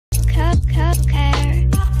What's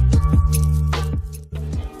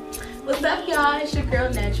up, y'all? It's your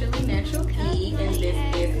girl NaturallyNaturalE, and this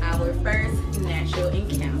is our first natural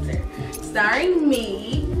encounter, starring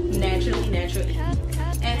me, NaturallyNaturalE.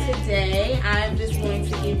 And today, I'm just going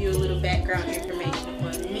to give you a little background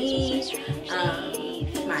information on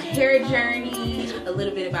me, my hair journey, a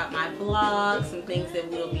little bit about my vlog, some things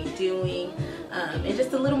that we'll be doing, and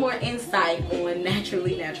just a little more insight on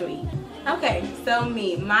NaturallyNaturalE. Okay, so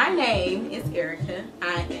my name is Erica.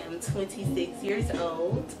 I am 26 years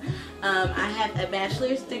old. I have a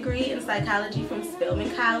bachelor's degree in psychology from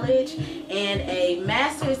Spelman College and a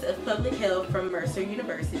master's of public health from Mercer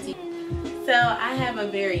University. So I have a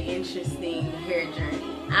very interesting hair journey.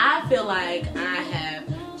 I feel like I have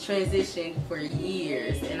transitioned for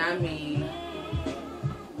years, and I mean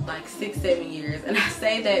like 6-7 years, and I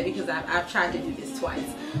say that because I've tried to do this twice.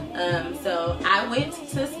 So I went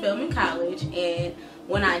to Spelman College, and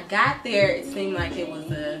when I got there, it seemed like it was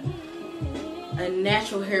a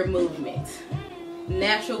natural hair movement.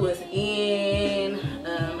 Natural was in.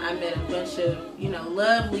 I met a bunch of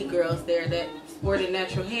lovely girls there that sported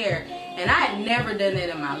natural hair, and I had never done that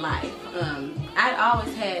in my life. I'd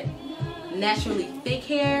always had naturally thick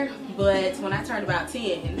hair, but when I turned about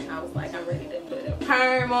 10, I was like, I'm ready to put a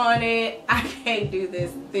perm on it. I can't do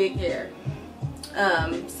this thick hair.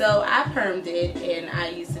 So I permed it, and I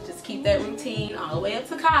used to just keep that routine all the way up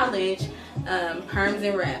to college. Perms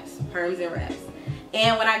and wraps, perms and wraps.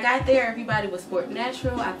 And when I got there, everybody was sporting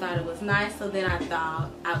natural. I thought it was nice, so then I thought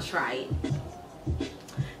I'll try it.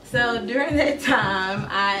 So during that time,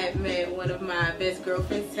 I had met one of my best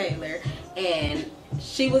girlfriends, Taylor, and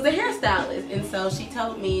she was a hairstylist, and so she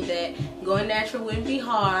told me that going natural wouldn't be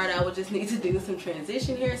hard. I would just need to do some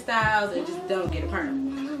transition hairstyles and just don't get a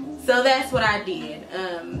perm. So that's what I did.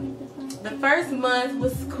 The first month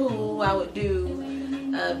was cool. I would do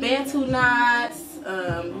bantu knots.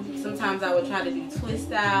 Sometimes I would try to do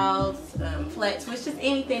twist outs, flat twists, just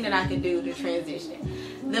anything that I could do to transition.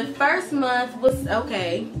 The first month was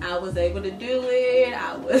okay. I was able to do it.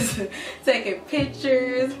 I was taking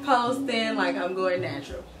pictures, posting like I'm going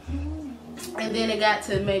natural. And then it got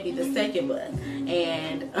to maybe the second month,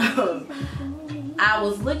 and I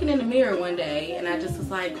was looking in the mirror one day, and I just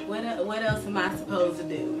was like, what else am I supposed to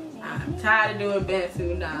do? I'm tired of doing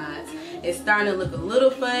bantu knots. It's starting to look a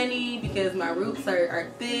little funny because my roots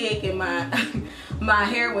are thick and my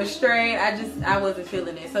hair was straight. I wasn't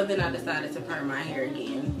feeling it. So then I decided to perm my hair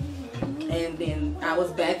again. And then I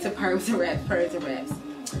was back to perms and wraps, perms and wraps.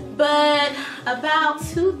 But about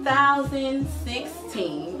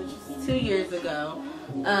 2016, which was 2 years ago,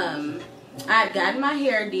 I had gotten my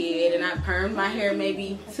hair did, and I permed my hair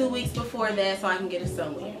maybe 2 weeks before that so I can get a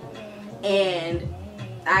sew-in. And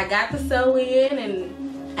I got the sew-in, and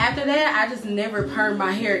after that, I just never permed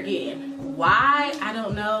my hair again. Why? I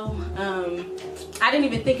don't know. I didn't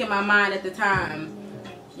even think in my mind at the time,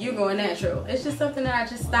 you're going natural. It's just something that I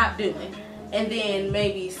just stopped doing. And then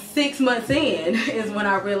maybe 6 months in is when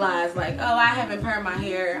I realized, like, oh, I haven't permed my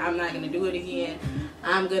hair. I'm not going to do it again.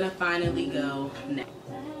 I'm going to finally go natural.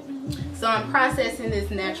 So I'm processing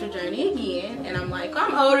this natural journey again, and I'm like,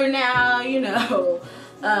 I'm older now,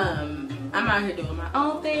 I'm out here doing my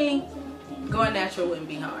own thing. Going natural wouldn't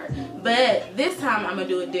be hard. But this time I'm going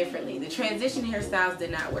to do it differently. The transition hairstyles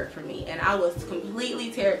did not work for me, and I was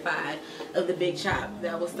completely terrified of the big chop.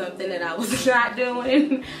 That was something that I was not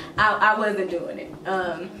doing. I wasn't doing it.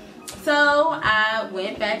 So I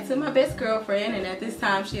went back to my best girlfriend, and at this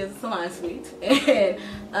time she has a salon suite, and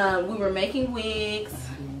we were making wigs,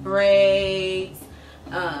 braids.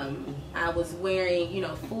 I was wearing,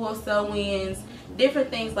 full sew-ins, different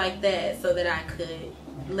things like that, so that I could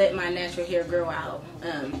let my natural hair grow out.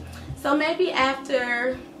 So maybe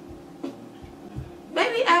after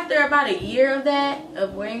about a year of that,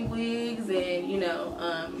 of wearing wigs and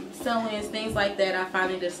sew-ins, things like that, I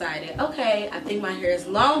finally decided, okay, I think my hair is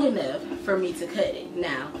long enough for me to cut it.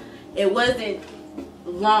 Now, it wasn't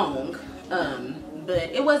long,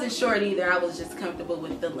 but it wasn't short either. I was just comfortable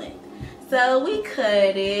with the length. So we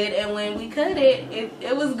cut it, and when we cut it,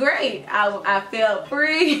 it was great. I felt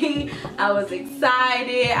free. I was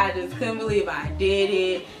excited. I just couldn't believe I did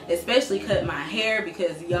it, especially cut my hair,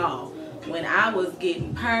 because y'all, when I was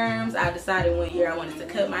getting perms, I decided one year I wanted to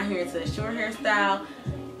cut my hair into a short hairstyle.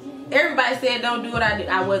 Everybody said don't do what I did.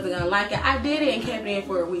 I wasn't gonna like it. I did it and kept it in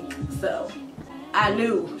for a week. So I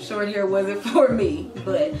knew short hair wasn't for me,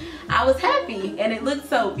 but I was happy, and it looked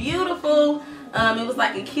so beautiful. It was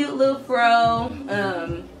like a cute little fro,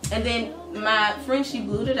 and then my friend, she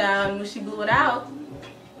blew it out, and when she blew it out,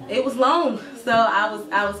 it was long, so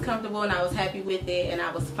I was comfortable and I was happy with it, and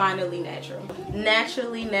I was finally natural.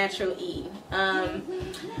 Naturally Natural E.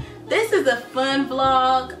 This is a fun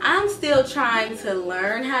vlog. I'm still trying to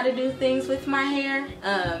learn how to do things with my hair.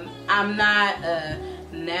 I'm not a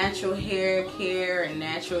natural hair care and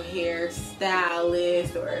natural hair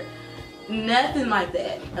stylist or nothing like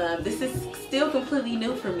that. This is still completely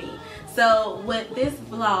new for me. So what this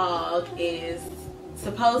vlog is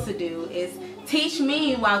supposed to do is teach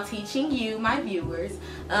me while teaching you, my viewers,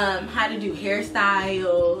 how to do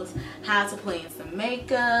hairstyles, how to play in some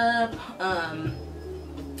makeup,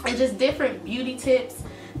 and just different beauty tips,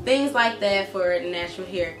 things like that for natural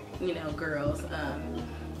hair, you know, girls.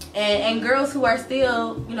 And girls who are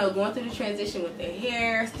still, you know, going through the transition with their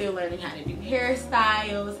hair, still learning how to do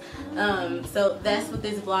hairstyles. So that's what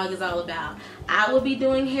this vlog is all about. I will be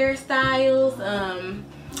doing hairstyles.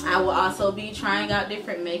 I will also be trying out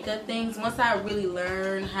different makeup things. Once I really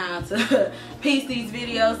learn how to piece these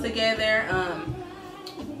videos together,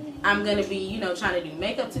 I'm going to be, you know, trying to do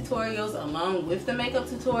makeup tutorials along with the makeup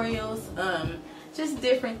tutorials. Just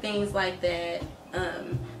different things like that.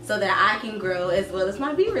 So that I can grow as well as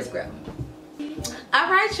my viewers grow.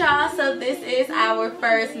 Alright y'all, so this is our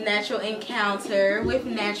first natural encounter with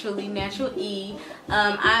Naturally Natural E.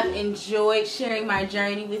 I've enjoyed sharing my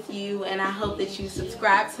journey with you, and I hope that you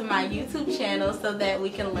subscribe to my YouTube channel so that we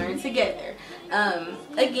can learn together.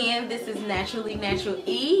 Again, this is Naturally Natural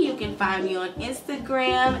E. You can find me on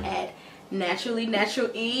Instagram at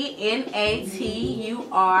NaturallyNaturalE,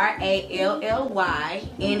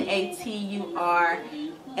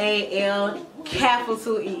 NaturallyNaturalE,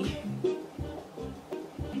 capital E.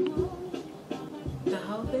 The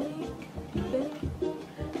whole thing?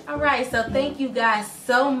 Alright, so thank you guys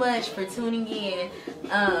so much for tuning in.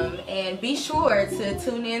 And be sure to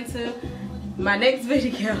tune into my next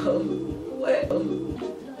video. What?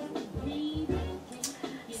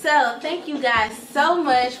 So thank you guys so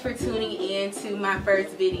much for tuning in to my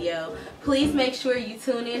first video. Please make sure you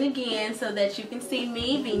tune in again so that you can see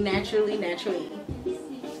me be Naturally Natural E.